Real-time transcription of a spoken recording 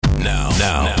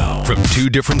Now, from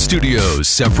two different studios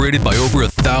separated by over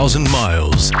 1,000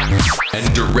 miles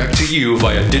and direct to you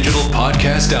via digital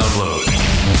podcast download,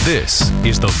 this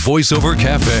is the VoiceOver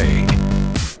Cafe.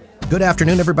 Good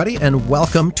afternoon, everybody, and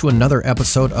welcome to another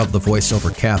episode of the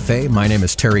VoiceOver Cafe. My name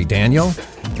is Terry Daniel,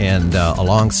 and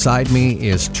alongside me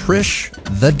is Trish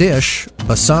the Dish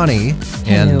Bassani.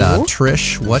 And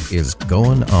Trish, what is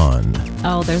going on?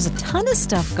 Oh, there's a ton of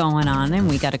stuff going on, and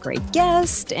we got a great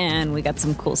guest, and we got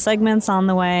some cool segments on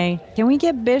the way. Can we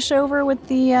get Bish over with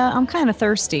the? I'm kind of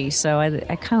thirsty, so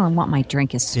I kind of want my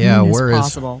drink as soon as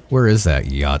possible. Where is that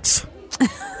Yutz?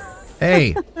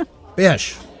 Hey,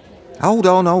 Bish. Hold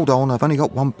on. I've only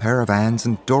got one pair of hands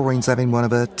and Doreen's having one of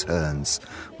her turns.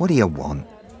 What do you want?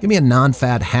 Give me a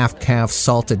non-fat half-calf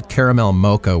salted caramel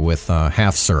mocha with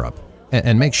half syrup.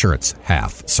 And make sure it's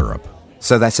half syrup.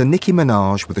 So that's a Nicki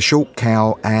Minaj with a short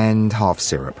cow and half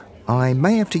syrup. I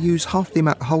may have to use half the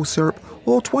amount of whole syrup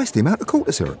or twice the amount of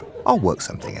quarter syrup. I'll work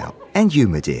something out. And you,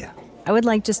 my dear? I would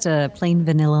like just a plain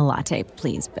vanilla latte,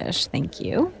 please, Bish. Thank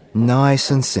you.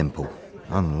 Nice and simple.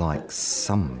 Unlike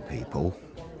some people.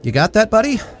 You got that,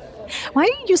 buddy? Why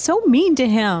are you so mean to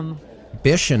him?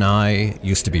 Bish and I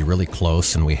used to be really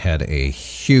close, and we had a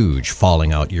huge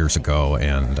falling out years ago,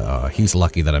 and he's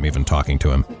lucky that I'm even talking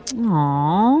to him.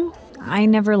 Aww. I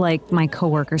never like my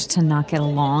coworkers to not get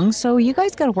along, so you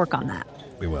guys got to work on that.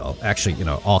 We will. Actually,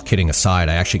 all kidding aside,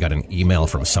 I actually got an email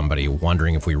from somebody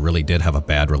wondering if we really did have a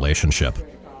bad relationship.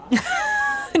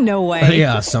 No way.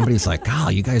 Yeah, somebody's like,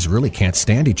 you guys really can't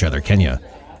stand each other, can you?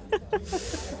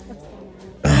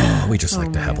 We just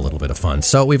like to have a little bit of fun.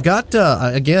 So we've got,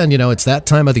 again, it's that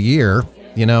time of the year.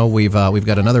 We've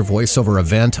got another voiceover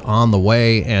event on the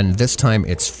way, and this time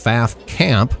it's FAF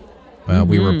Camp.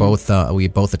 We both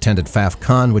attended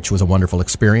FAFCon, which was a wonderful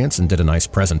experience, and did a nice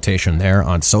presentation there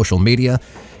on social media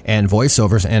and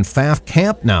voiceovers. And FAF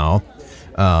Camp now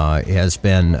has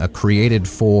been created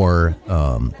for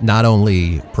not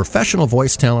only professional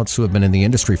voice talents who have been in the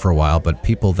industry for a while, but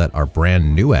people that are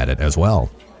brand new at it as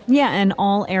well. Yeah, and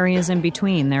all areas in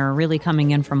between. They're really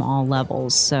coming in from all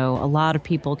levels. So a lot of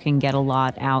people can get a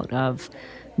lot out of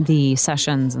the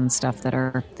sessions and stuff that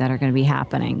are going to be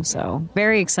happening. So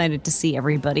very excited to see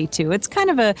everybody too. It's kind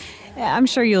of I'm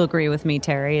sure you'll agree with me,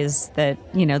 Terry, is that,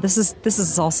 this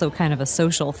is also kind of a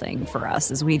social thing for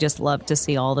us, is we just love to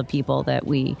see all the people that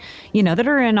we, that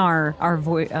are in our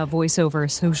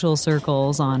voiceover social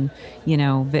circles on,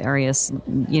 various,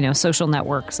 social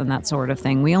networks and that sort of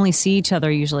thing. We only see each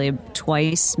other usually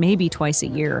maybe twice a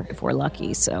year if we're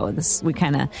lucky. So we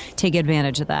kind of take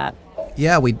advantage of that.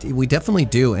 Yeah, we definitely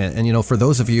do. And for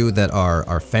those of you that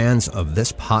are fans of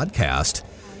this podcast,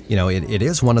 it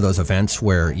is one of those events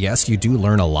where, yes, you do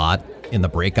learn a lot in the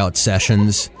breakout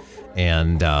sessions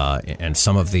and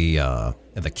some of the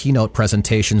keynote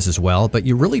presentations as well. But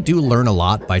you really do learn a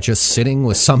lot by just sitting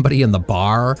with somebody in the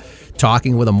bar,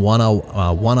 talking with them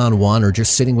one-on-one, or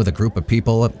just sitting with a group of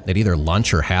people at either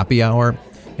lunch or happy hour.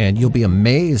 And you'll be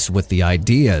amazed with the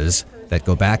ideas that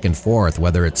go back and forth,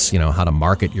 whether it's, how to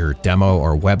market your demo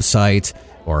or website,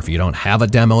 or if you don't have a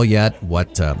demo yet,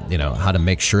 how to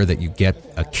make sure that you get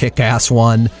a kick-ass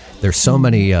one. There's so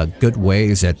many good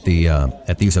ways at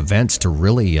these events to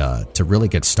really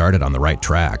get started on the right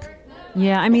track.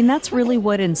 Yeah, that's really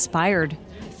what inspired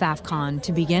FAFCon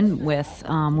to begin with,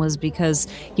 was because,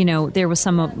 there was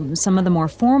some of the more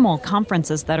formal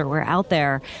conferences that were out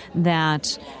there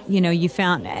that, you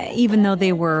found, even though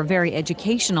they were very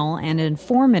educational and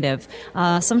informative,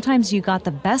 sometimes you got the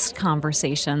best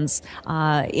conversations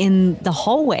in the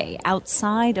hallway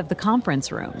outside of the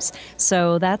conference rooms.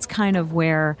 So that's kind of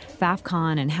where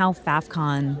FAFCon and how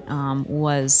FAFCon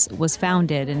was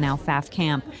founded, and now FAF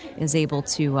Camp is able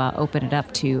to open it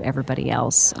up to everybody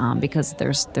else, because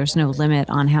there's no limit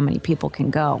on how many people can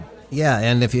go. Yeah,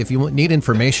 and if you need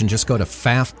information, just go to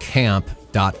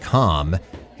fafcamp.com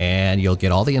and you'll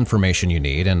get all the information you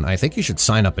need. And I think you should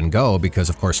sign up and go because,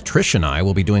 of course, Trish and I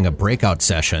will be doing a breakout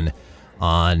session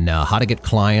on how to get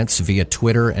clients via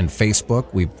Twitter and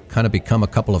Facebook. We've kind of become a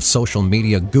couple of social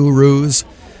media gurus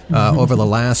over the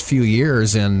last few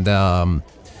years, and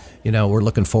we're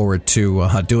looking forward to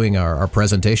doing our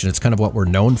presentation. It's kind of what we're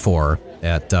known for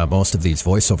at most of these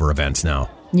voiceover events now.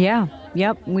 Yeah.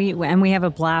 Yep. We have a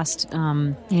blast,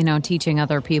 teaching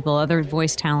other people, other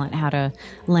voice talent, how to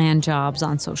land jobs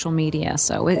on social media.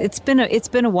 So it's been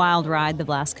a wild ride the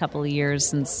last couple of years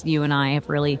since you and I have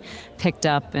really picked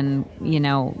up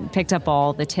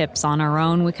all the tips on our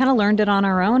own. We kind of learned it on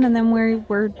our own, and then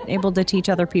we're able to teach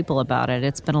other people about it.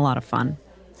 It's been a lot of fun.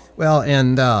 Well,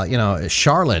 and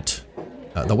Charlotte,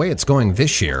 the way it's going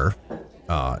this year,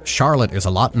 Charlotte is a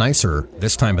lot nicer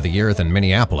this time of the year than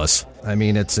Minneapolis. I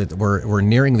mean, we're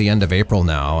nearing the end of April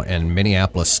now, and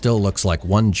Minneapolis still looks like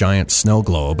one giant snow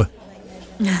globe.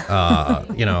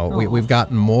 We've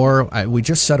gotten more. We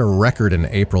just set a record in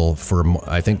April for,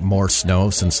 I think, more snow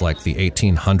since like the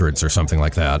 1800s or something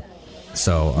like that.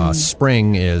 So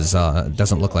spring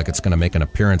doesn't look like it's going to make an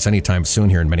appearance anytime soon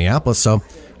here in Minneapolis. So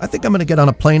I think I'm going to get on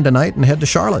a plane tonight and head to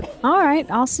Charlotte. All right,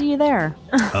 I'll see you there.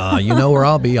 You know where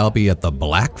I'll be? I'll be at the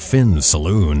Blackfin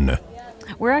Saloon.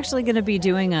 We're actually going to be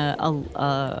doing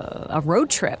a road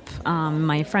trip.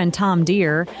 My friend Tom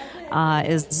Deere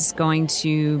is going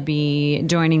to be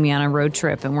joining me on a road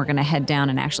trip, and we're going to head down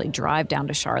and actually drive down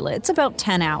to Charlotte. It's about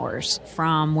 10 hours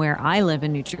from where I live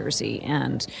in New Jersey,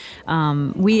 and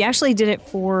we actually did it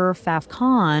for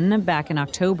FAFCon back in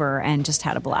October and just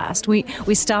had a blast. We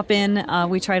stop in,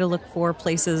 we try to look for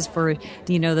places for,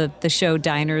 the show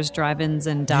diners, drive-ins,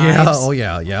 and dives. Yeah, oh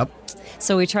yeah, yep.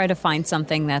 So we try to find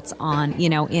something that's on,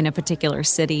 in a particular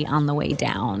city on the way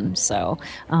down. So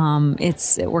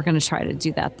we're going to try to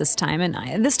do that this time.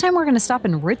 And this time we're going to stop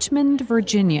in Richmond,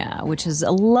 Virginia, which is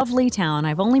a lovely town.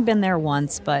 I've only been there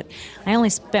once, but I only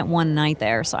spent one night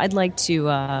there. So I'd like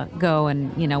to go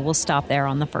and, we'll stop there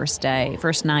on the first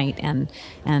night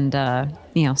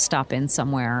and stop in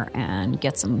somewhere and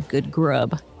get some good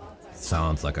grub.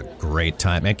 Sounds like a great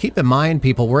time. And keep in mind,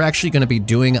 people, we're actually going to be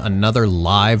doing another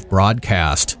live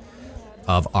broadcast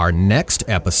of our next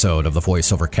episode of the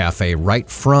Voiceover Cafe right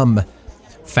from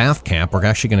FAF Camp. We're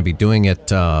actually going to be doing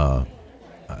it, I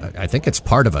think it's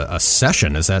part of a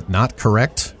session. Is that not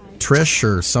correct, Trish?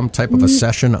 Or some type of a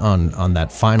session on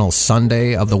that final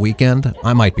Sunday of the weekend?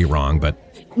 I might be wrong, but...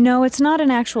 No, it's not an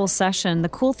actual session. The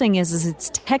cool thing is it's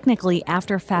technically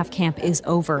after FAF Camp is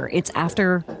over. It's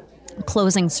after...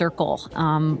 Closing Circle,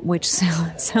 which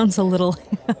sounds a little,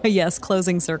 yes,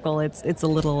 Closing Circle. It's a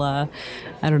little, I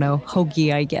don't know,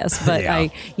 hokey, I guess. But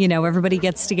yeah. Everybody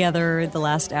gets together the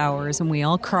last hours and we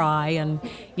all cry and,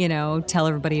 tell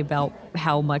everybody about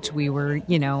how much we were,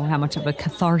 how much of a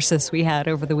catharsis we had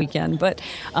over the weekend. But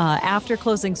after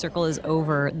Closing Circle is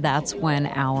over, that's when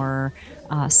our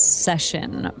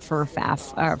session for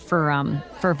FAF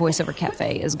for Voiceover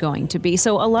Cafe is going to be.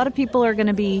 So a lot of people are going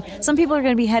to be, some people are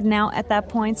going to be heading out at that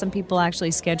point. Some people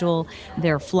actually schedule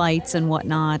their flights and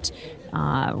whatnot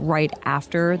right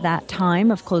after that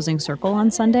time of Closing Circle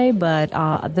on Sunday. But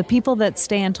the people that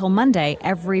stay until Monday,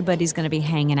 everybody's going to be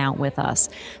hanging out with us.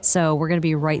 So we're going to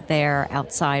be right there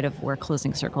outside of where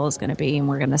Closing Circle is going to be, and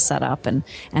we're going to set up and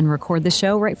record the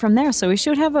show right from there. So we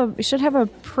should have a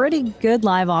pretty good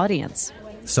live audience.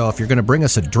 So if you're going to bring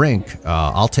us a drink,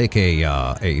 I'll take a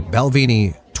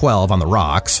Belvini 12 on the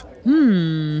rocks.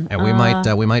 And we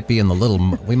might be in the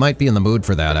mood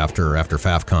for that after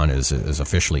FAFCon is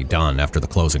officially done, after the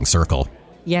Closing Circle.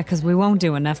 Yeah, because we won't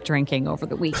do enough drinking over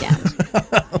the weekend.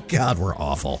 Oh God, we're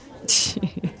awful.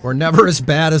 We're never as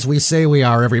bad as we say we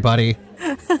are, everybody.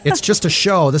 It's just a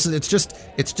show. It's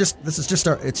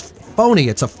phony.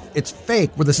 It's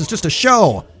fake. This is just a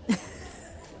show.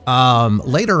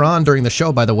 Later on during the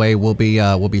show, by the way, we'll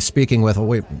be speaking with,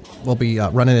 we'll be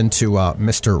running into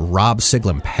Mr. Rob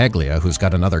Siglum-Peglia, who's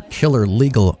got another killer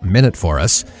legal minute for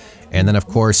us. And then, of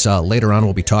course, later on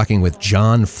we'll be talking with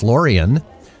John Florian,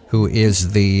 who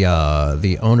is the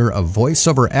owner of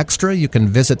VoiceOver Extra. You can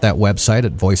visit that website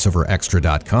at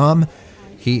voiceoverextra.com.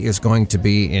 He is going to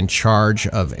be in charge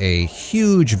of a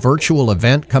huge virtual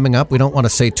event coming up. We don't want to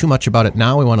say too much about it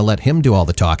now. We want to let him do all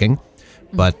the talking.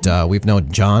 But we've known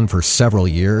John for several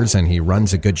years, and he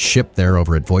runs a good ship there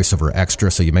over at VoiceOver Extra,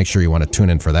 so you make sure you want to tune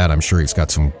in for that. I'm sure he's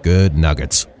got some good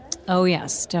nuggets. Oh,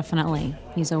 yes, definitely.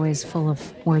 He's always full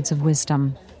of words of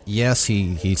wisdom. Yes,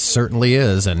 he certainly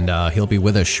is, and he'll be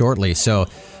with us shortly. So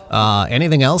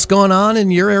anything else going on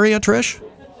in your area, Trish?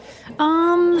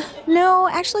 No,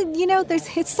 actually,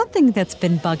 it's something that's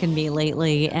been bugging me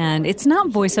lately, and it's not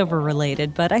voiceover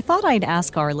related, but I thought I'd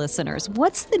ask our listeners,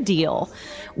 what's the deal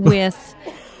with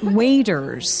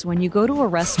waiters when you go to a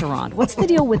restaurant? What's the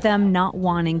deal with them not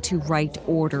wanting to write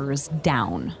orders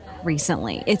down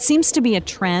recently? It seems to be a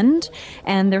trend,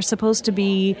 and they're supposed to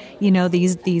be,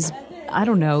 these I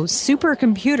don't know,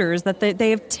 supercomputers that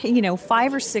they have,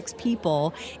 5 or 6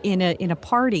 people in a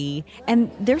party, and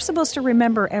they're supposed to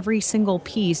remember every single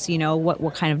piece,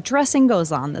 what kind of dressing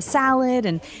goes on the salad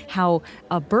and how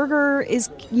a burger is,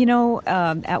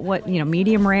 at what,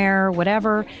 medium rare,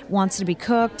 whatever, wants to be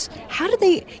cooked. How do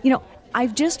they,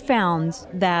 I've just found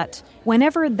that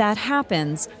whenever that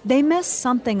happens, they mess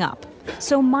something up.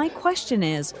 So my question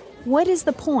is, what is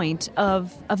the point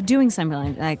of doing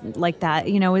something like that?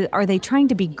 You know, are they trying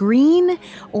to be green,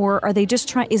 or are they just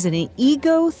trying? Is it an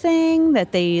ego thing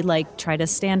that they like try to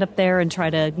stand up there and try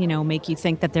to, you know, make you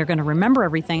think that they're going to remember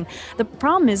everything? The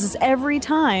problem is every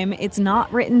time it's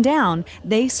not written down,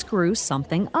 they screw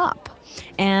something up.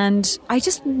 And I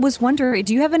just was wondering,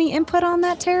 do you have any input on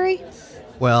that, Terry?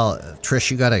 Well, Trish,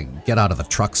 you got to get out of the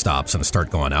truck stops and start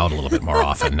going out a little bit more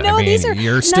often. No, I mean, these are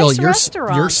you're still nice you're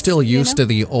restaurants, still used to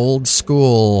the old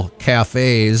school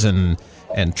cafes and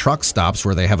truck stops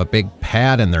where they have a big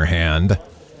pad in their hand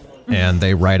and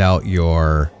they write out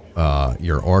your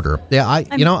order. Yeah,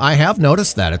 I have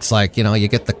noticed that. It's like, you know, you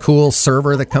get the cool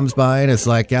server that comes by and it's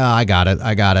like, yeah, I got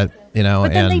it. You know,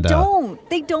 but then and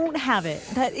they don't have it.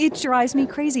 That it drives me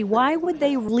crazy. Why would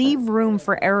they leave room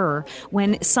for error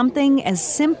when something as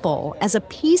simple as a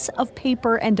piece of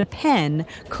paper and a pen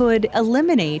could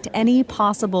eliminate any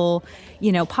possible,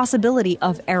 you know, possibility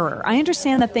of error? I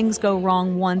understand that things go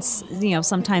wrong once, you know,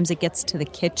 sometimes it gets to the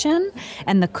kitchen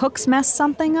and the cooks mess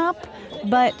something up,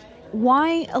 but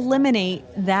why eliminate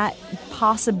that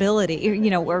possibility,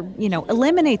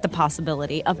 eliminate the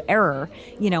possibility of error,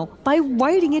 you know, by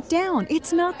writing it down?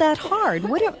 It's not that hard.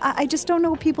 I just don't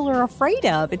know what people are afraid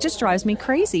of. It just drives me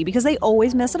crazy because they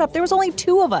always mess it up. There was only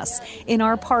 2 of us in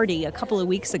our party a couple of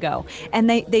weeks ago, and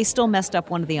they still messed up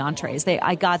one of the entrees.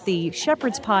 I got the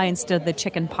shepherd's pie instead of the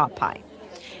chicken pot pie.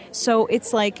 So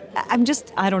it's like, I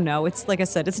don't know. It's like I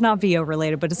said, it's not VO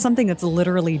related, but it's something that's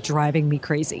literally driving me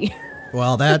crazy.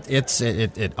 Well,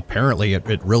 it apparently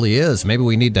it really is. Maybe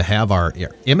we need to have our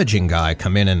imaging guy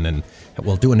come in and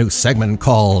we'll do a new segment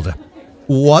called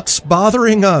 "What's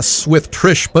Bothering Us" with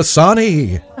Trish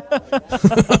Bassani.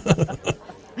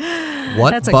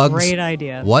 That's a great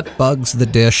idea.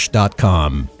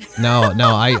 Whatbugsthedish.com.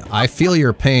 Now, I feel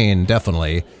your pain,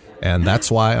 definitely, and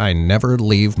that's why I never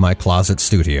leave my closet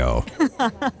studio.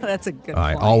 That's a good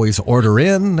I point. always order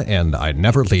in, and I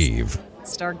never leave.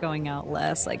 Start going out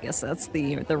less. I guess that's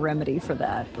the remedy for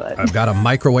that. But I've got a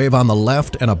microwave on the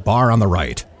left and a bar on the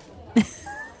right.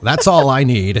 That's all I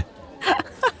need.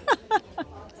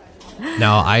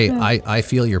 Now, I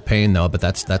feel your pain, though, but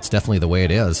that's definitely the way it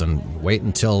is. And wait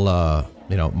until, a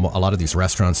lot of these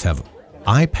restaurants have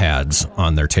iPads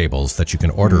on their tables that you can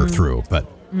order through. But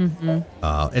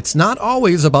it's not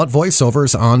always about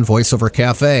voiceovers on VoiceOver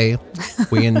Cafe.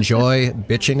 We enjoy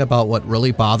bitching about what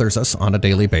really bothers us on a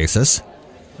daily basis.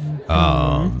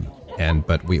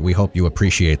 But we hope you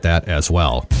appreciate that as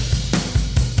well.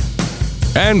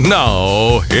 And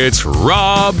now it's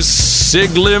Rob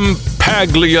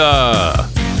Siglimpaglia,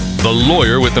 the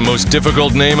lawyer with the most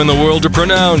difficult name in the world to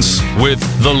pronounce, with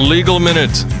the Legal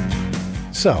Minute.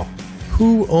 So,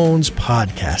 who owns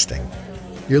podcasting?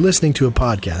 You're listening to a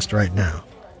podcast right now,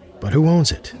 but who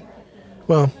owns it?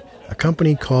 Well, a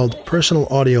company called Personal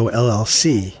Audio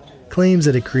LLC claims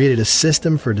that it created a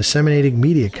system for disseminating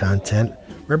media content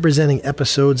representing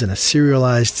episodes in a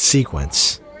serialized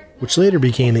sequence, which later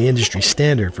became the industry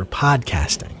standard for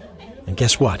podcasting. And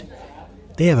guess what?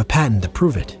 They have a patent to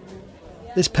prove it.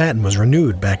 This patent was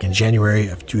renewed back in January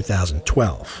of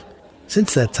 2012.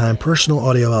 Since that time, Personal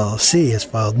Audio LLC has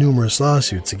filed numerous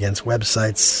lawsuits against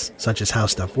websites such as How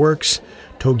Stuff Works,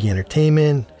 Togi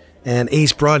Entertainment, and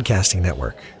Ace Broadcasting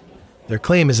Network. Their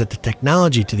claim is that the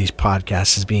technology to these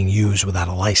podcasts is being used without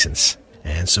a license,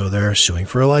 and so they're suing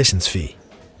for a license fee.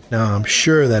 Now, I'm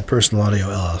sure that Personal Audio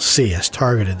LLC has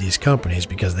targeted these companies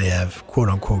because they have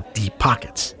quote-unquote deep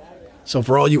pockets. So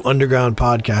for all you underground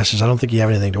podcasters, I don't think you have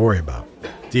anything to worry about.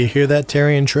 Do you hear that,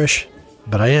 Terry and Trish?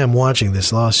 But I am watching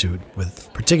this lawsuit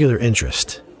with particular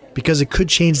interest because it could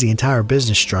change the entire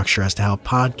business structure as to how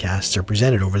podcasts are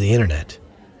presented over the internet.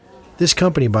 This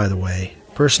company, by the way,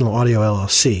 Personal Audio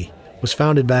LLC, was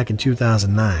founded back in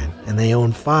 2009, and they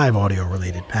own 5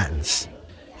 audio-related patents.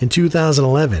 In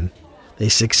 2011, they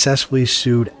successfully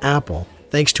sued Apple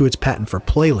thanks to its patent for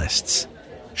playlists.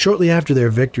 Shortly after their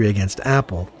victory against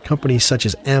Apple, companies such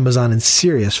as Amazon and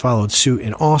Sirius followed suit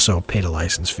and also paid a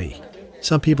license fee.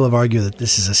 Some people have argued that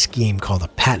this is a scheme called a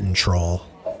patent troll,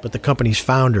 but the company's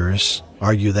founders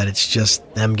argue that it's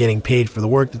just them getting paid for the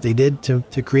work that they did to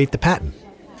create the patent.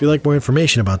 If you'd like more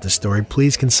information about this story,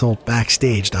 please consult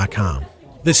Backstage.com.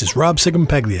 This is Rob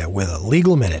Siglimpaglia with a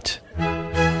Legal Minute.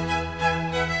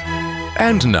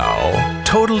 And now,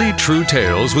 Totally True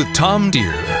Tales with Tom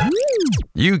Deere.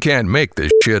 You can't make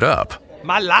this shit up.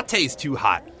 My latte's too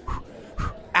hot.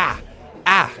 Ah.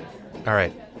 All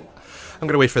right. I'm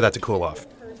going to wait for that to cool off.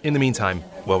 In the meantime,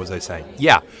 what was I saying?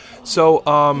 Yeah. So,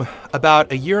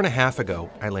 about a year and a half ago,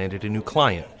 I landed a new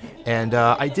client. And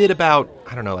I did about,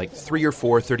 3 or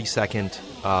 4 30-second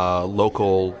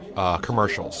local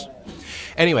commercials.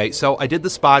 Anyway, so I did the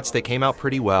spots. They came out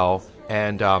pretty well.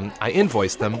 And I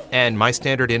invoiced them, and my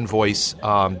standard invoice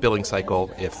billing cycle,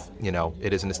 if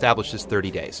it isn't established, is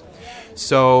 30 days.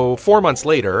 So 4 months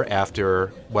later, after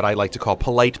what I like to call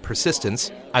polite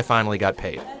persistence, I finally got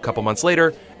paid. A couple months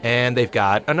later, and they've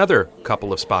got another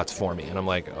couple of spots for me. And I'm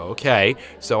like, okay.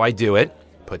 So I do it,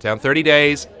 put down 30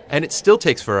 days, and it still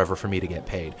takes forever for me to get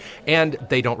paid. And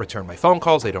they don't return my phone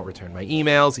calls, they don't return my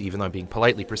emails, even though I'm being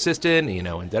politely persistent,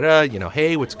 and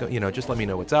hey, just let me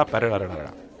know what's up,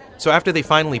 da-da-da-da-da. So after they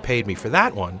finally paid me for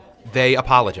that one, they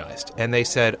apologized. And they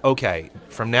said, okay,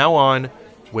 from now on,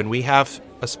 when we have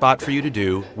a spot for you to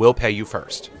do, we'll pay you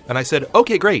first. And I said,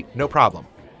 okay, great, no problem.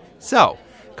 So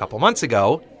a couple months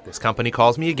ago, this company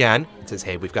calls me again and says,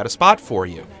 hey, we've got a spot for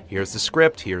you. Here's the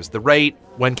script, here's the rate.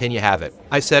 When can you have it?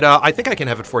 I said, I think I can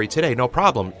have it for you today, no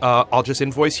problem. I'll just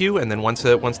invoice you, and then once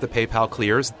the PayPal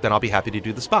clears, then I'll be happy to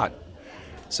do the spot.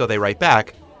 So they write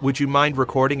back, would you mind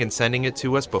recording and sending it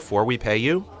to us before we pay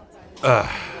you?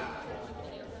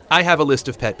 I have a list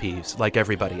of pet peeves like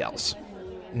everybody else.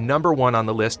 Number one on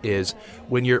the list is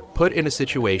when you're put in a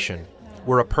situation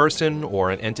where a person or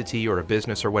an entity or a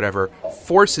business or whatever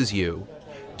forces you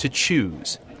to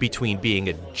choose between being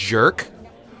a jerk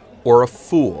or a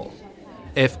fool.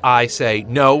 If I say,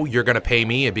 no, you're going to pay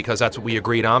me and because that's what we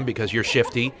agreed on because you're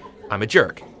shifty, I'm a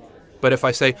jerk. But if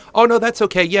I say, oh, no, that's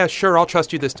okay, yeah, sure, I'll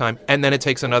trust you this time, and then it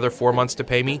takes another 4 months to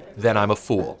pay me, then I'm a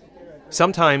fool.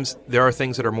 Sometimes there are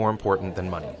things that are more important than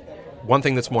money. One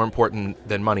thing that's more important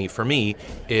than money for me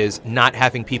is not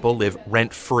having people live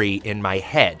rent-free in my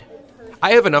head.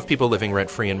 I have enough people living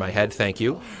rent-free in my head, thank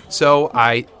you. So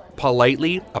I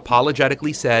politely,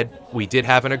 apologetically said, we did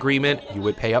have an agreement, you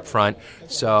would pay up front,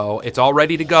 so it's all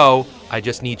ready to go. I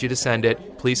just need you to send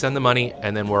it. Please send the money,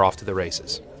 and then we're off to the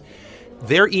races.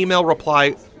 Their email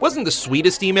reply wasn't the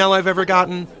sweetest email I've ever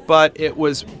gotten, but it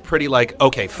was pretty like,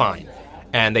 okay, fine.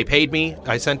 And they paid me,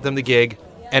 I sent them the gig,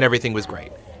 and everything was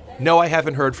great. No, I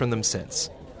haven't heard from them since.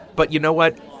 But you know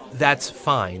what? That's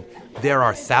fine. There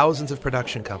are thousands of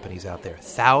production companies out there,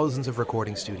 thousands of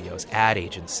recording studios, ad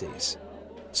agencies.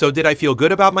 So did I feel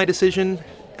good about my decision?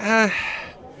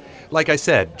 Like I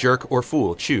said, jerk or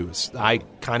fool, choose. I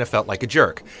kind of felt like a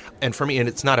jerk. And for me, and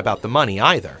it's not about the money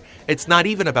either. It's not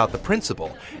even about the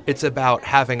principle. It's about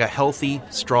having a healthy,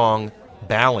 strong,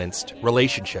 balanced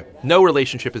relationship. No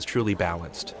relationship is truly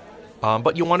balanced.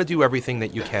 But you want to do everything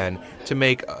that you can to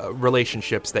make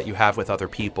relationships that you have with other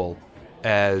people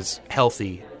as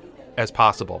healthy as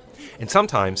possible. And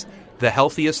sometimes the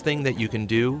healthiest thing that you can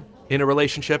do in a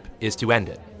relationship is to end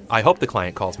it. I hope the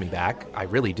client calls me back. I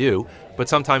really do. But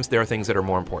sometimes there are things that are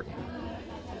more important.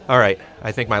 All right.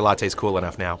 I think my latte's cool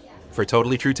enough now. For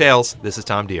Totally True Tales, this is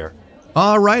Tom Deere.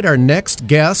 All right. Our next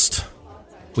guest.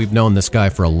 We've known this guy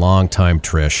for a long time,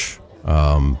 Trish.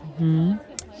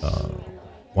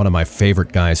 One of my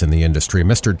favorite guys in the industry,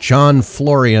 Mr. John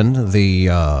Florian,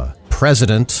 the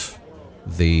president,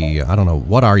 I don't know,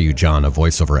 what are you, John, of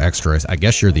VoiceOver Extra? I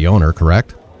guess you're the owner,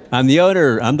 correct? I'm the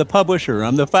owner, I'm the publisher,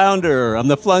 I'm the founder, I'm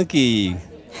the flunky.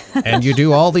 And you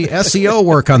do all the SEO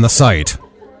work on the site.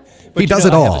 He does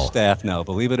it all. I have a staff now,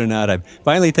 believe it or not. I've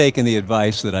finally taken the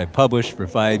advice that I published for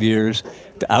 5 years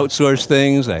to outsource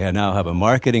things. I now have a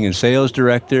marketing and sales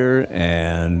director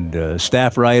and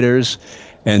staff writers.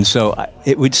 And so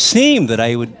it would seem that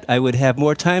I would have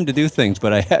more time to do things,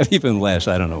 but I have even less.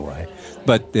 I don't know why.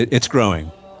 But it's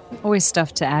growing. Always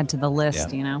stuff to add to the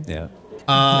list, you know? Yeah.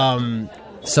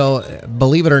 So,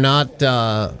 believe it or not,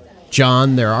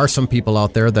 John, there are some people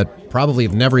out there that probably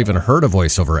have never even heard of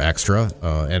VoiceOver Extra,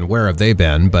 and where have they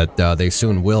been, but they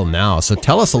soon will now. So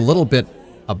tell us a little bit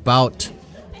about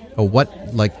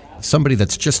what, like, somebody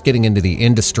that's just getting into the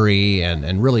industry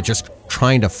and really just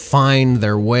trying to find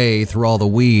their way through all the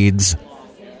weeds.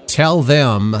 Tell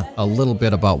them a little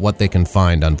bit about what they can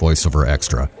find on VoiceOver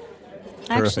Extra.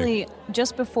 Actually,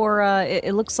 just before,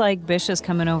 it looks like Bish is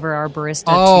coming over, our barista.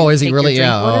 Oh, is he take really? your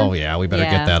drink Yeah. order. Oh, yeah. We better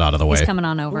get that out of the way. He's coming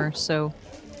on over, so.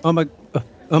 Oh my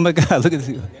God! Look at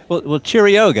this. Well,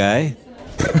 cheerio, guy.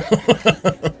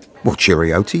 Well,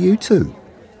 cheerio to you too.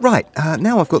 Right,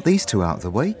 now I've got these two out of the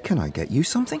way, can I get you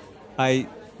something?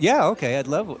 Yeah, okay. I'd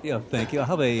love. Thank you. I'll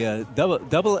have a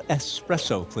double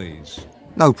espresso, please.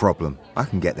 No problem. I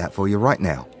can get that for you right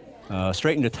now.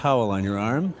 Straighten a towel on your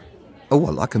arm. Oh,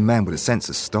 I like a man with a sense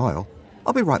of style.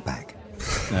 I'll be right back.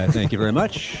 Thank you very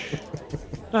much.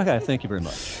 Okay, thank you very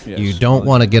much. Yes. You don't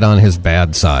want to get on his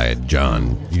bad side,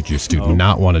 John. You just do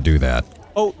not want to do that.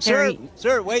 Oh, sir,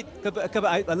 wait.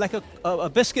 I'd like a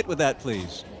biscuit with that,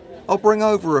 please. I'll bring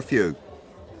over a few.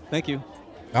 Thank you.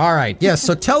 All right. Yes.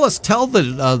 So tell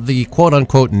the quote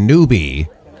unquote newbie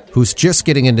who's just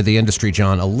getting into the industry,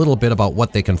 John, a little bit about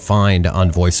what they can find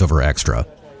on VoiceOver Extra.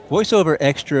 VoiceOver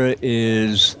Extra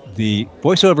is the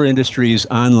voiceover industry's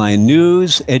online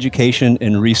news, education,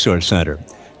 and resource center.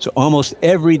 So almost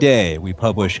every day we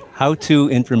publish how-to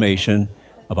information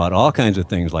about all kinds of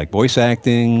things like voice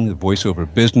acting, the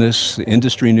voiceover business,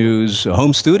 industry news, a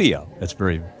home studio. That's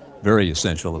very, very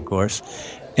essential, of course.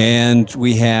 And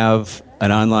we have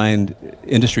an online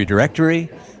industry directory,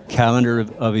 calendar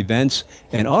of events,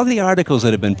 and all the articles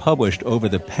that have been published over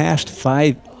the past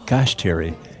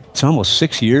Terry, it's almost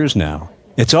 6 years now.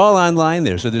 It's all online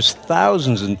there, so there's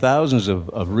thousands and thousands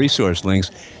of resource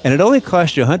links, and it only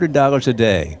costs you $100 a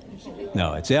day.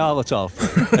 No, it's all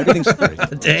free. Everything's free.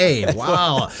 A day,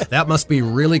 wow. That must be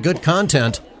really good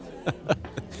content.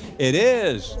 It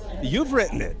is. You've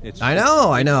written it. I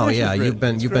know. Yeah, you've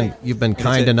been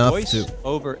kind enough to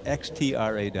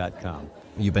voiceoverxtra.com.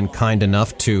 You've been kind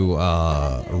enough to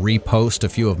repost a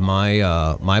few of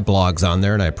my blogs on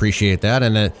there, and I appreciate that.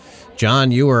 And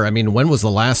John, when was the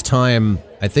last time?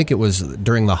 I think it was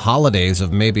during the holidays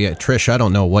of maybe Trish. I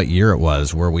don't know what year it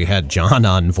was where we had John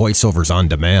on VoiceOvers on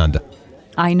Demand.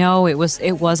 I know it was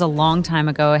a long time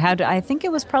ago. I think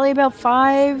it was probably about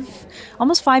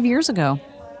almost 5 years ago.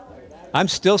 I'm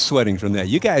still sweating from that.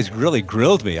 You guys really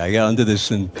grilled me. I got under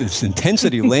this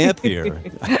intensity lamp here.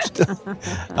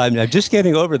 I'm just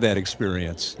getting over that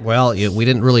experience. Well, we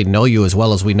didn't really know you as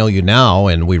well as we know you now,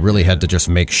 and we really had to just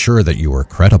make sure that you were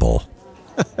credible.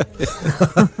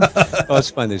 Oh,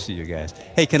 it's fun to see you guys.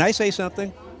 Hey, can I say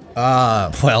something?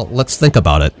 Well, let's think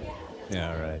about it.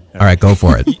 Yeah, all right. All right, go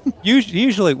for it.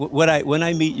 Usually, when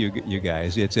I meet you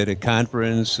guys, it's at a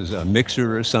conference, as a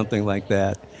mixer or something like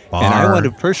that. Bar. And I want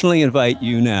to personally invite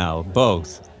you now,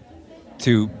 both,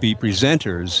 to be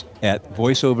presenters at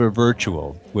VoiceOver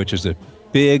Virtual, which is a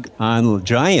big,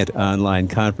 giant online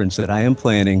conference that I am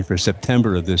planning for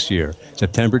September of this year,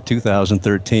 September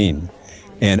 2013.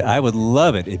 And I would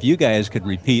love it if you guys could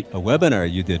repeat a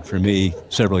webinar you did for me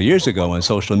several years ago on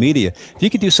social media. If you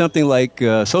could do something like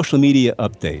a social media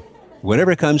update,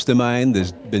 whatever comes to mind.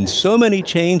 There's been so many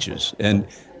changes, and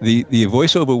the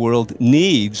voiceover world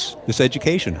needs this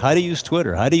education. How to use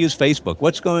Twitter, how to use Facebook,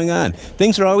 what's going on.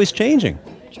 Things are always changing.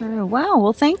 True. Wow.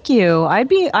 Well, thank you. I'd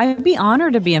be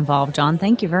honored to be involved, John.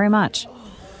 Thank you very much.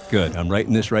 Good. I'm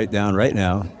writing this right down right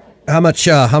now. How much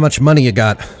money you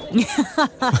got?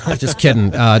 Just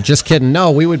kidding. Just kidding.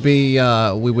 No, we would be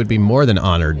more than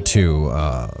honored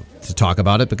to talk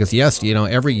about it because yes,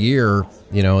 every year,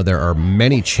 there are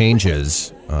many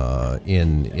changes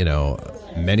in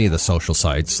many of the social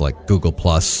sites like Google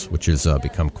Plus, which has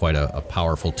become quite a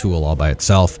powerful tool all by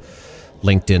itself.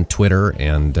 LinkedIn, Twitter,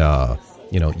 and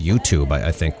YouTube.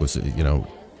 I think was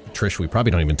Trish. We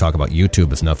probably don't even talk about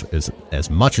YouTube as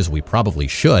much as we probably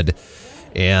should.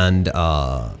 And,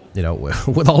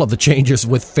 with all of the changes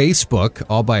with Facebook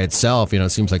all by itself, it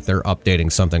seems like they're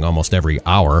updating something almost every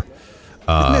hour.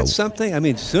 Isn't that something? I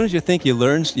mean, as soon as you think you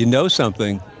know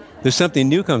something, there's something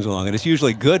new comes along, and it's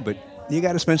usually good, but you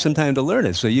got to spend some time to learn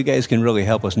it. So you guys can really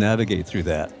help us navigate through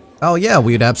that. Oh, yeah,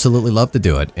 we'd absolutely love to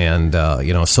do it. And,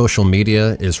 social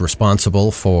media is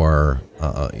responsible for,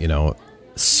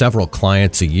 several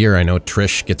clients a year. I know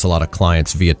Trish gets a lot of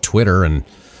clients via Twitter, and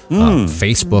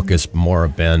Facebook has more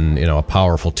been, a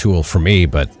powerful tool for me,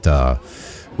 but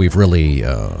we've really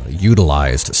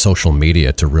utilized social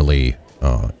media to really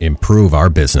improve our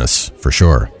business for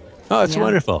sure. Oh, it's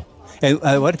wonderful. And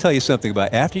I want to tell you something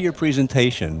about after your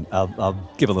presentation. I'll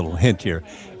give a little hint here.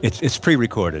 It's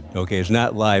pre-recorded. Okay, it's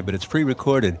not live, but it's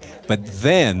pre-recorded. But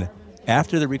then,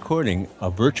 after the recording, a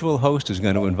virtual host is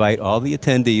going to invite all the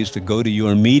attendees to go to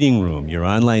your meeting room, your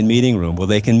online meeting room, where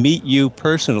they can meet you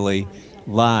personally,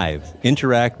 live,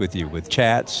 interact with you with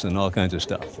chats and all kinds of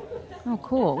stuff. Oh,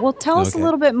 cool. Well, tell us a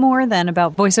little bit more then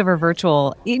about VoiceOver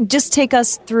Virtual. Just take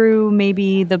us through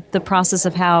maybe the process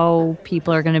of how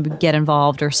people are going to get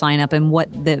involved or sign up and what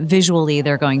visually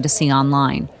they're going to see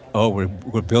online. Oh,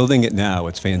 we're building it now.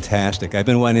 It's fantastic. I've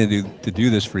been wanting to do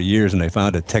this for years, and I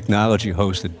found a technology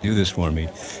host to do this for me.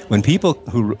 When people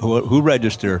who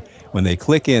register, when they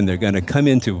click in, they're going to come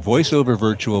into VoiceOver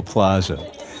Virtual Plaza.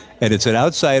 And it's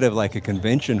outside of like a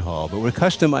convention hall, but we're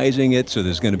customizing it so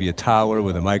there's going to be a tower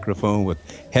with a microphone with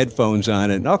headphones on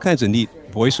it and all kinds of neat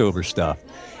voiceover stuff.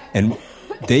 And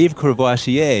Dave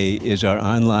Courvoisier is our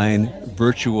online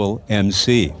virtual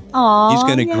MC. Aww, he's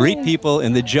going to greet people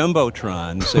in the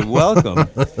Jumbotron, say welcome.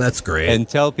 That's great. And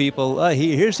tell people,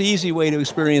 here's the easy way to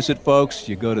experience it, folks.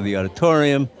 You go to the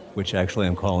auditorium, which actually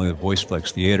I'm calling the VoiceFlex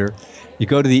Theater. You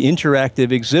go to the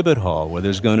interactive exhibit hall where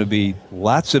there's going to be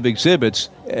lots of exhibits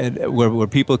and where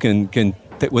people can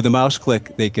with a mouse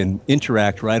click, they can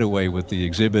interact right away with the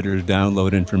exhibitors,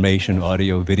 download information,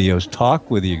 audio, videos,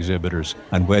 talk with the exhibitors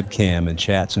on webcam and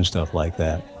chats and stuff like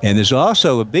that. And there's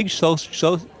also a big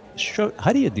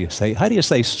how do you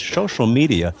say social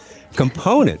media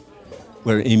component,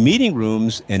 where in meeting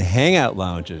rooms and hangout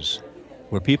lounges,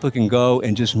 where people can go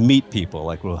and just meet people.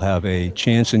 Like we'll have a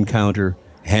chance encounter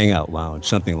hangout lounge,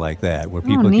 something like that, where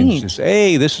people can just say,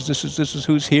 hey, this is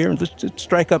who's here, and just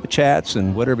strike up chats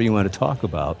and whatever you want to talk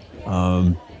about.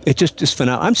 It's just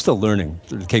phenomenal. I'm still learning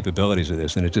the capabilities of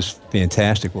this, and it's just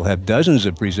fantastic. We'll have dozens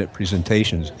of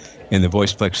presentations in the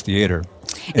VoicePlex Theater,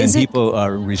 and people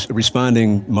are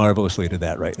responding marvelously to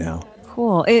that right now.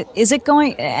 Cool. Is it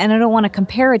going, and I don't want to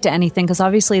compare it to anything, because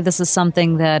obviously this is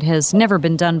something that has never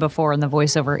been done before in the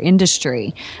voiceover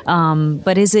industry,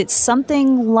 but is it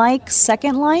something like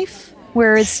Second Life,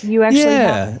 where you actually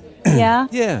have...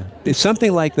 Yeah, it's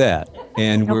something like that,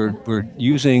 and we're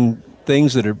using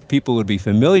things that people would be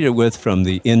familiar with from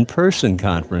the in-person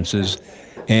conferences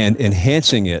and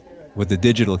enhancing it with the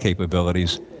digital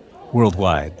capabilities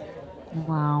worldwide.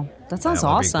 Wow. That sounds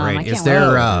awesome. I can't is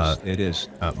there, wait. It is.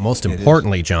 Most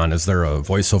importantly, John, is there a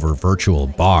voiceover virtual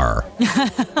bar?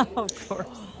 Of course.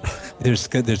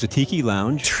 There's a tiki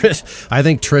lounge. I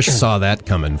think Trish saw that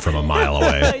coming from a mile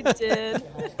away. I did.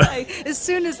 As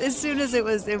soon as it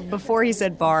was before he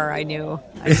said bar, I knew.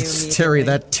 Terry.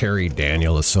 That Terry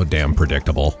Daniel is so damn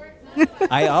predictable.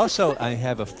 I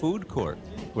have a food court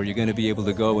where you're going to be able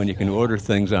to go and you can order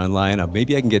things online.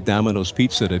 Maybe I can get Domino's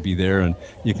Pizza to be there, and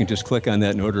you can just click on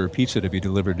that and order a pizza to be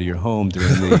delivered to your home during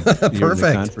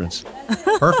the conference.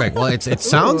 Perfect. Well, it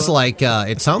sounds like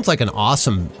an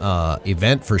awesome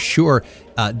event for sure.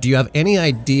 Do you have any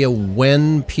idea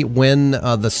when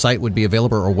the site would be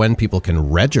available, or when people can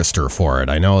register for it?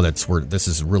 I know this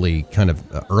is really kind of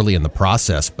early in the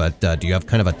process, but do you have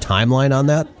kind of a timeline on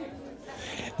that?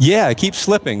 Yeah, it keeps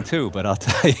slipping too, but I'll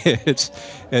tell you,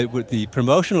 with the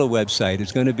promotional website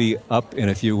is going to be up in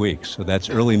a few weeks, so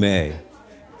that's early May,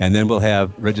 and then we'll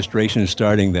have registrations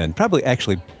starting then. Probably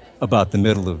actually about the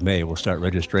middle of May, we'll start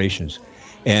registrations,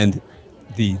 and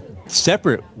the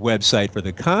separate website for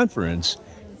the conference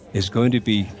is going to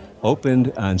be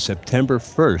opened on September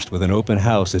 1st with an open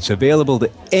house. It's available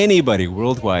to anybody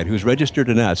worldwide who's registered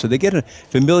or not. So they get a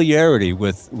familiarity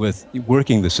with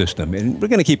working the system. And we're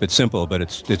going to keep it simple, but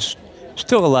it's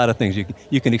still a lot of things.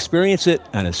 You can experience it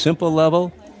on a simple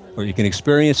level, or you can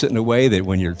experience it in a way that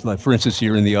when you're, like, for instance,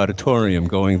 you're in the auditorium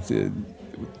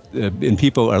and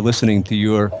people are listening to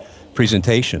your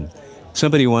presentation.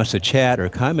 Somebody wants to chat or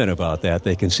comment about that,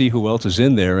 they can see who else is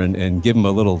in there and give them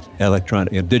a little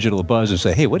electronic, digital buzz and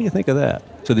say, hey, what do you think of that?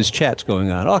 So there's chats going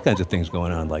on, all kinds of things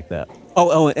going on like that.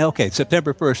 Okay,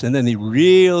 September 1st, and then the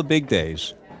real big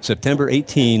days, September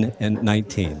 18 and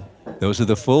 19. Those are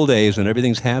the full days when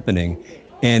everything's happening.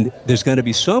 And there's going to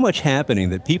be so much happening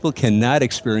that people cannot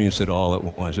experience it all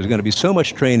at once. There's going to be so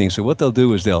much training. So what they'll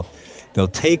do is they'll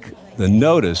take the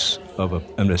notice of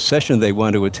a session they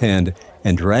want to attend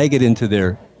and drag it into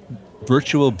their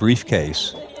virtual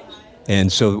briefcase.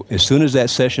 And so as soon as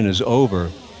that session is over,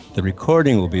 the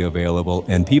recording will be available,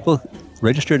 and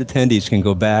registered attendees can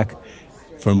go back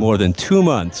for more than 2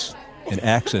 months and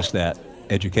access that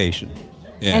education.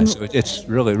 Yeah, so it's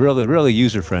really, really, really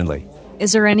user-friendly.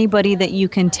 Is there anybody that you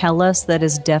can tell us that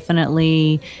is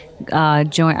definitely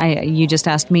you just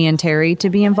asked me and Terry to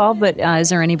be involved, but is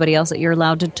there anybody else that you're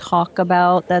allowed to talk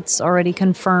about that's already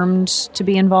confirmed to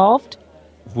be involved?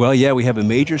 Well, yeah, we have a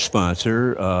major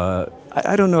sponsor.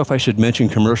 I don't know if I should mention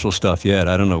commercial stuff yet.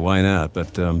 I don't know why not,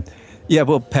 but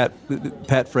Pat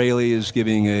Fraley is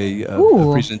giving a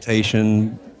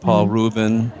presentation. Paul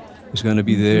Rubin is going to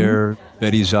be there.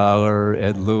 Betty Zoller,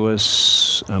 Ed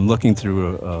Lewis. I'm looking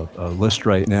through a list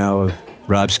right now of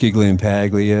Rob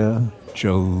Sciglimpaglia,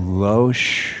 Joe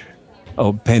Loesch, Jim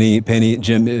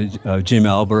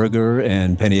Alberger,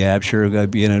 and Penny Absher are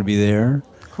going to be there.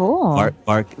 Cool.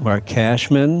 Mark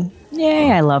Cashman.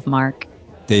 Yay, I love Mark.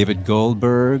 David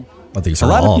Goldberg. Well, these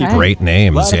are all great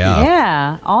names, yeah.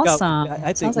 Yeah, awesome.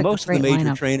 I think most of the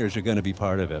major trainers are going to be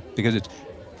part of it, because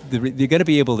you're going to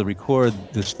be able to record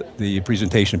the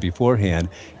presentation beforehand,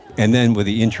 and then with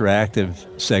the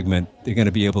interactive segment, they're going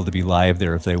to be able to be live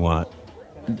there if they want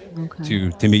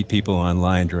to meet people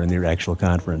online during their actual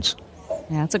conference.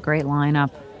 Yeah, it's a great lineup.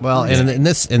 Well, and in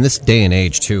this day and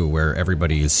age too, where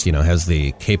everybody's has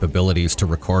the capabilities to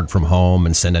record from home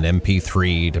and send an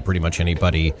MP3 to pretty much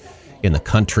anybody in the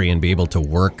country and be able to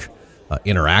work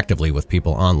interactively with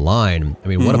people online. I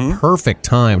mean, what a perfect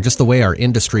time! Just the way our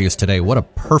industry is today, what a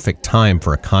perfect time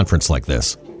for a conference like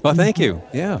this. Well, thank you.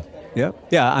 Yeah. Yep.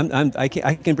 Yeah, I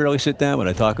can barely sit down when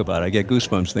I talk about it. I get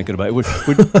goosebumps thinking about it. We're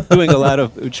doing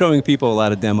we're showing people a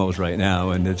lot of demos right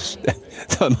now, and it's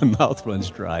my mouth runs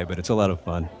dry, but it's a lot of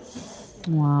fun.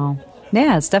 Wow.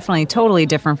 Yeah, it's definitely totally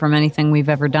different from anything we've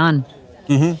ever done.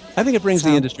 Mm-hmm. I think it brings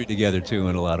the industry together too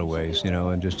in a lot of ways,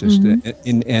 and just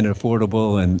in an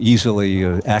affordable and easily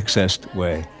accessed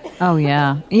way. Oh,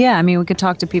 yeah. Yeah, I mean, we could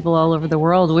talk to people all over the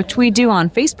world, which we do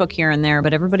on Facebook here and there,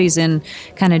 but everybody's in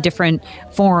kind of different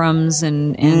forums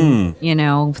and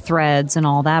threads and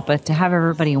all that. But to have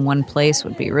everybody in one place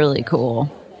would be really cool.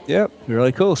 Yep,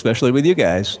 really cool, especially with you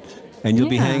guys. And you'll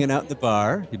be hanging out in the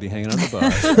bar. You'll be hanging out in the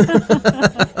bar.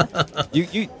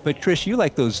 But Trish, you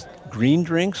like those green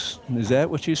drinks? Is that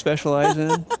what you specialize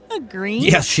in? Green?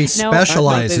 Yes, she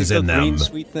specializes in them. Green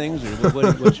sweet things, or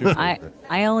what's your favorite?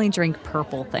 I only drink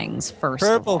purple things first.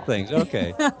 Purple things,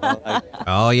 okay. Well,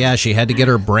 oh yeah, she had to get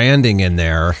her branding in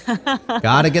there.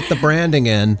 Got to get the branding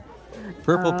in.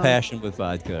 Purple passion with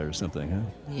vodka or something, huh?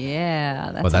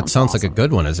 Yeah, that sounds awesome. Like a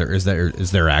good one. Is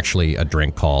there actually a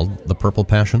drink called the Purple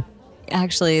Passion?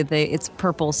 Actually, it's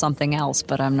purple something else,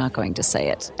 but I'm not going to say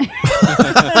it.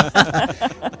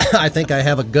 I think I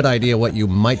have a good idea what you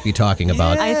might be talking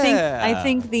about. Yeah. I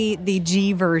think the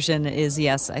G version is,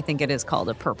 yes, I think it is called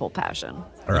a Purple Passion.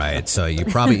 All right, so you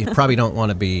probably don't want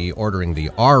to be ordering the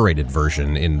R-rated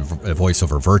version in a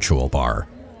voiceover virtual bar.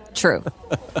 True.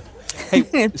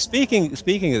 Hey, speaking of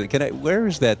it, where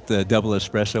is that double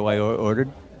espresso I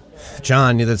ordered?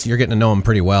 John, you're getting to know him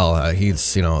pretty well.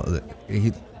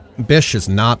 Bish is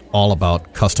not all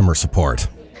about customer support.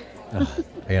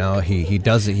 He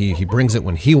does it. He brings it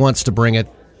when he wants to bring it,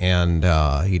 and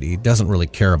he doesn't really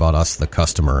care about us, the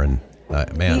customer. And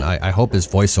I hope his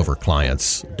voiceover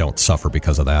clients don't suffer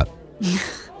because of that.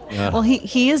 Well,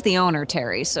 he is the owner,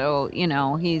 Terry. So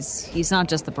he's not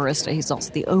just the barista; he's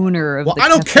also the owner of. Well, the I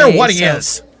don't cafe, care what he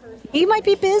is. He might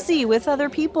be busy with other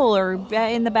people or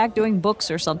in the back doing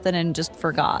books or something and just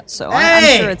forgot. So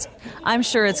hey! I'm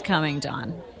sure it's coming,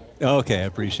 John. Okay, I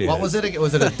appreciate it. What was it?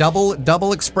 Was it a double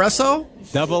espresso?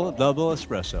 Double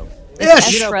espresso.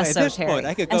 Ish. Espresso, at this Terry. point,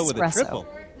 I could go with a triple.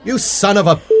 You son of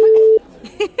a...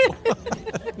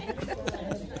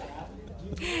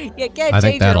 You can't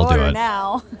change your order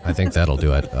now. I think that'll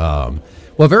do it.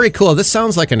 Well, very cool. This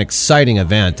sounds like an exciting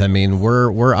event. I mean,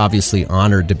 we're obviously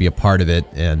honored to be a part of it,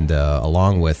 and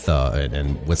along with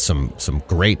some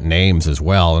great names as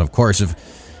well. And of course,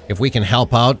 if we can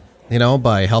help out,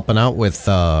 by helping out with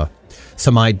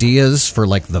some ideas for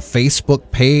like the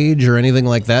Facebook page or anything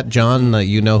like that, John,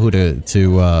 you know who to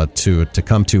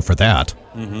come to for that.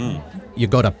 Mm-hmm. You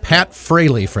go to Pat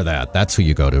Fraley for that. That's who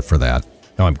you go to for that.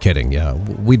 No, I'm kidding. Yeah,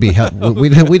 we'd be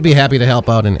we'd be happy to help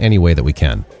out in any way that we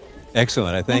can.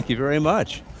 Excellent. I thank you very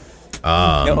much. The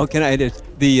website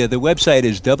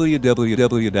is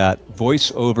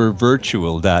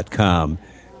www.voiceovervirtual.com,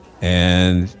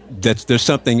 and there's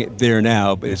something there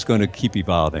now, but it's going to keep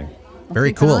evolving.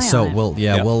 Very cool. So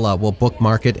we'll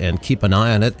bookmark it and keep an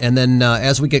eye on it. And then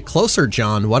as we get closer,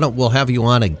 John, we'll have you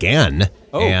on again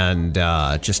and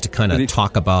just to kind of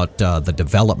talk about the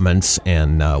developments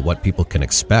and what people can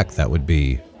expect. That would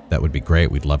be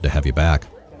great. We'd love to have you back.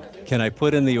 Can I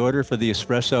put in the order for the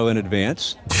espresso in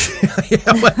advance? You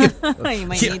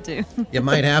might need to. You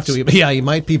might have to. Yeah, you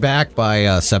might be back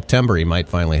by September. You might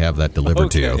finally have that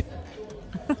delivered to you.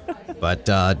 But,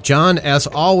 John, as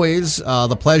always,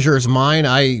 the pleasure is mine.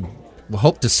 I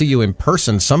hope to see you in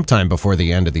person sometime before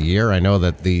the end of the year. I know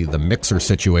that the mixer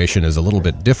situation is a little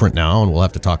bit different now, and we'll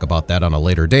have to talk about that on a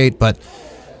later date. But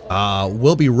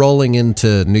we'll be rolling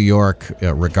into New York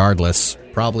regardless,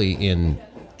 probably in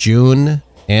June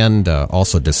and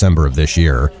also December of this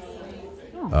year.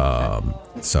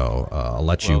 So I'll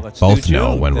let you both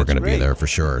know when we're going to be there for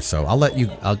sure. So I'll let you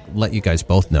guys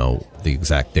both know the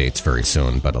exact dates very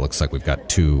soon. But it looks like we've got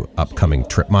two upcoming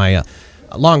trips. My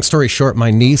long story short, my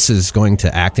niece is going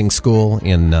to acting school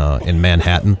in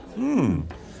Manhattan.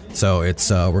 So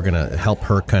it's we're going to help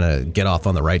her kind of get off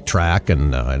on the right track,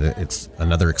 and it's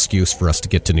another excuse for us to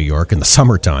get to New York in the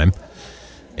summertime.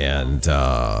 And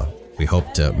we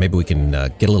hope to maybe we can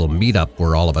get a little meetup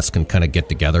where all of us can kind of get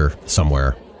together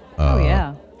somewhere.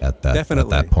 At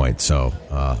that point. So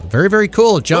very, very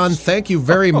cool. John, thank you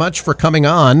very much for coming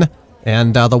on.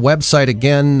 And the website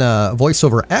again,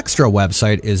 VoiceOver Extra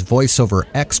website is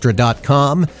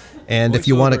voiceoverextra.com. And if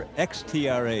you want to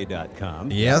xtra.com.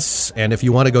 Yes, and if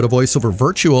you want to go to VoiceOver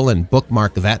Virtual and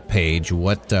bookmark that page,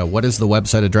 what is the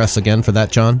website address again for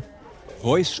that, John?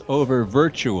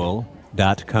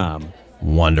 voiceovervirtual.com.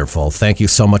 Wonderful. Thank you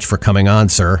so much for coming on,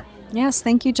 sir. Yes,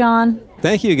 thank you, John.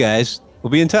 Thank you, guys.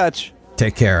 We'll be in touch.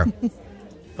 Take care.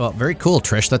 Well, very cool,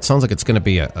 Trish. That sounds like it's going to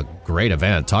be a great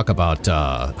event. Talk about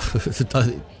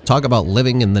talk about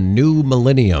living in the new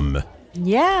millennium.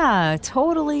 Yeah,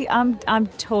 totally. I'm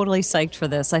totally psyched for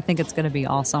this. I think it's going to be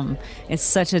awesome. It's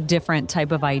such a different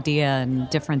type of idea and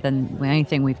different than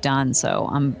anything we've done. So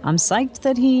I'm psyched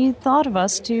that he thought of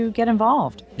us to get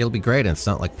involved. It'll be great. And it's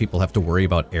not like people have to worry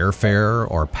about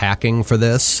airfare or packing for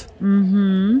this.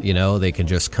 Mm-hmm. You know, they can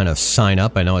just kind of sign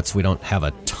up. I know we don't have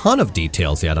a ton of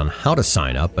details yet on how to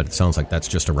sign up, but it sounds like that's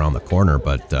just around the corner.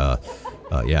 But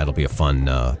yeah, it'll be a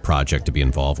fun project to be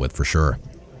involved with for sure.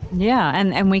 Yeah,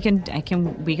 and we can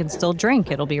still drink.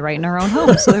 It'll be right in our own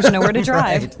home, so there's nowhere to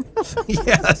drive.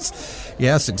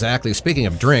 Yes, exactly. Speaking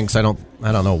of drinks, I don't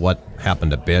know what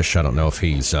happened to Bish. I don't know if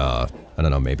he's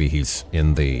maybe he's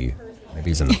in the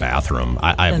bathroom.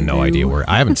 I have no idea where.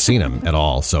 I haven't seen him at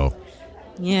all. So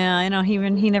yeah, I know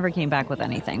he never came back with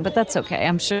anything, but that's okay.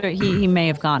 I'm sure he may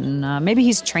have gotten maybe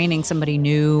he's training somebody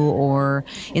new or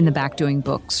in the back doing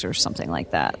books or something like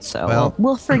that. So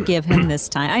we'll forgive him this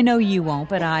time. I know you won't,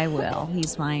 but I will.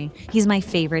 He's my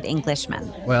favorite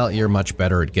Englishman. Well, you're much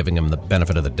better at giving him the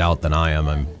benefit of the doubt than I am.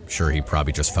 I'm sure he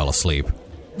probably just fell asleep.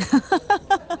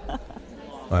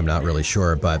 I'm not really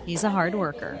sure, but he's a hard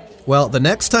worker. Well, the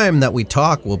next time that we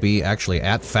talk will be actually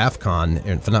at FAFCon,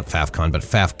 not FAFCon, but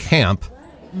FAF Camp.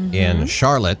 Mm-hmm. In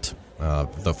Charlotte.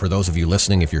 For those of you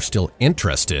listening, if you're still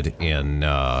interested in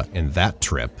that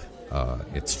trip,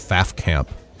 it's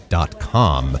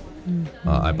fafcamp.com. Mm-hmm.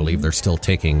 I believe they're still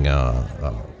taking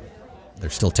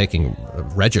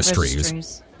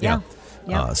registries. Yeah.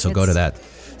 So go to that.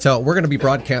 So we're going to be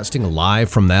broadcasting live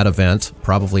from that event,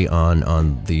 probably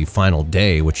on the final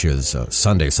day, which is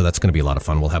Sunday. So that's going to be a lot of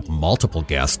fun. We'll have multiple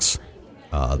guests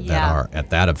that are at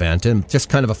that event, and just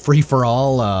kind of a free for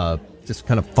all. Just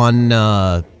kind of fun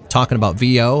talking about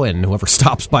VO, and whoever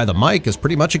stops by the mic is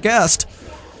pretty much a guest.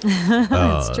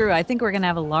 That's true. I think we're going to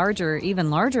have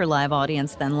even larger live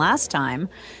audience than last time.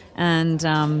 And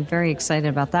I'm very excited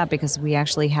about that because we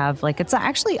actually have, it's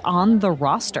actually on the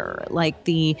roster,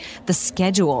 the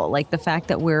schedule, the fact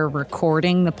that we're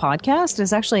recording the podcast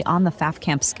is actually on the FAF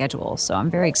Camp schedule. So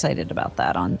I'm very excited about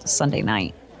that on Sunday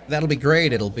night. That'll be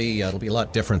great. It'll be a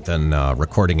lot different than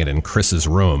recording it in Chris's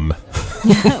room,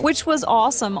 which was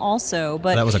awesome also.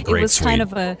 But that was a great suite.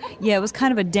 It was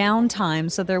kind of a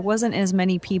downtime, so there wasn't as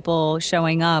many people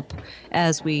showing up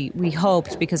as we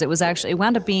hoped because it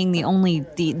wound up being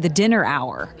the dinner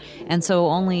hour, and so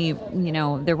only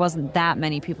there wasn't that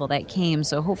many people that came.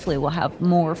 So hopefully we'll have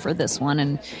more for this one,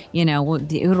 and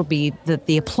it'll be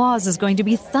the applause is going to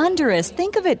be thunderous.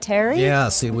 Think of it, Terry. Yeah.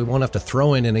 See, we won't have to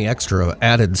throw in any extra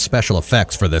added special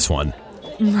effects for this one.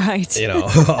 Right.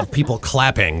 People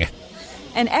clapping.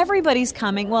 And everybody's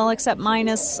coming, well, except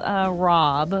minus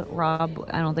Rob. Rob,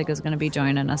 I don't think is going to be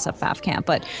joining us at FAF Camp,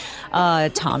 but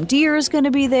Tom Deere is going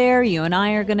to be there. You and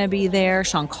I are going to be there.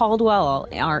 Sean Caldwell,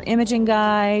 our imaging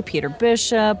guy, Peter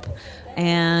Bishop,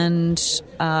 and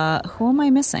who am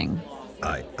I missing?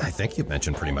 I think you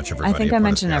mentioned pretty much everybody. I think I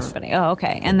mentioned everybody. Oh,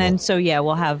 okay. And then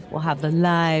we'll have the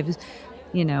live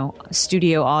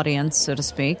studio audience, so to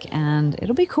speak, and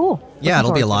it'll be cool. Yeah,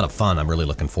 it'll be a lot of fun. I'm really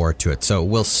looking forward to it. So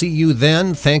we'll see you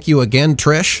then. Thank you again,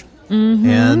 Trish. Mm-hmm.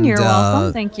 And you're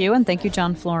welcome. Thank you, and thank you,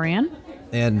 John Florian.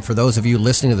 And for those of you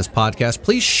listening to this podcast,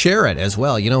 please share it as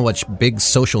well. You know what big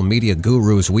social media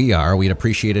gurus we are. We'd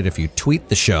appreciate it if you tweet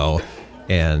the show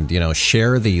and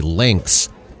share the links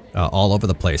all over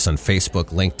the place on Facebook,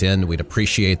 LinkedIn. We'd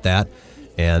appreciate that.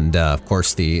 And, of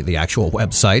course, the actual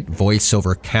website,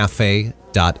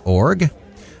 voiceovercafe.org.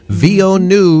 VO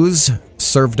News,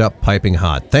 served up piping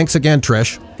hot. Thanks again,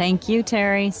 Trish. Thank you,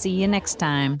 Terry. See you next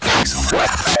time.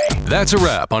 That's a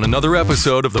wrap on another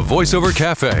episode of the VoiceOver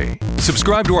Cafe.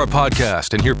 Subscribe to our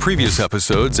podcast and hear previous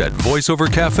episodes at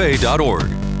voiceovercafe.org.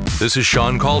 This is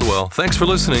Sean Caldwell. Thanks for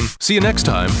listening. See you next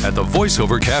time at the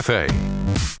VoiceOver Cafe.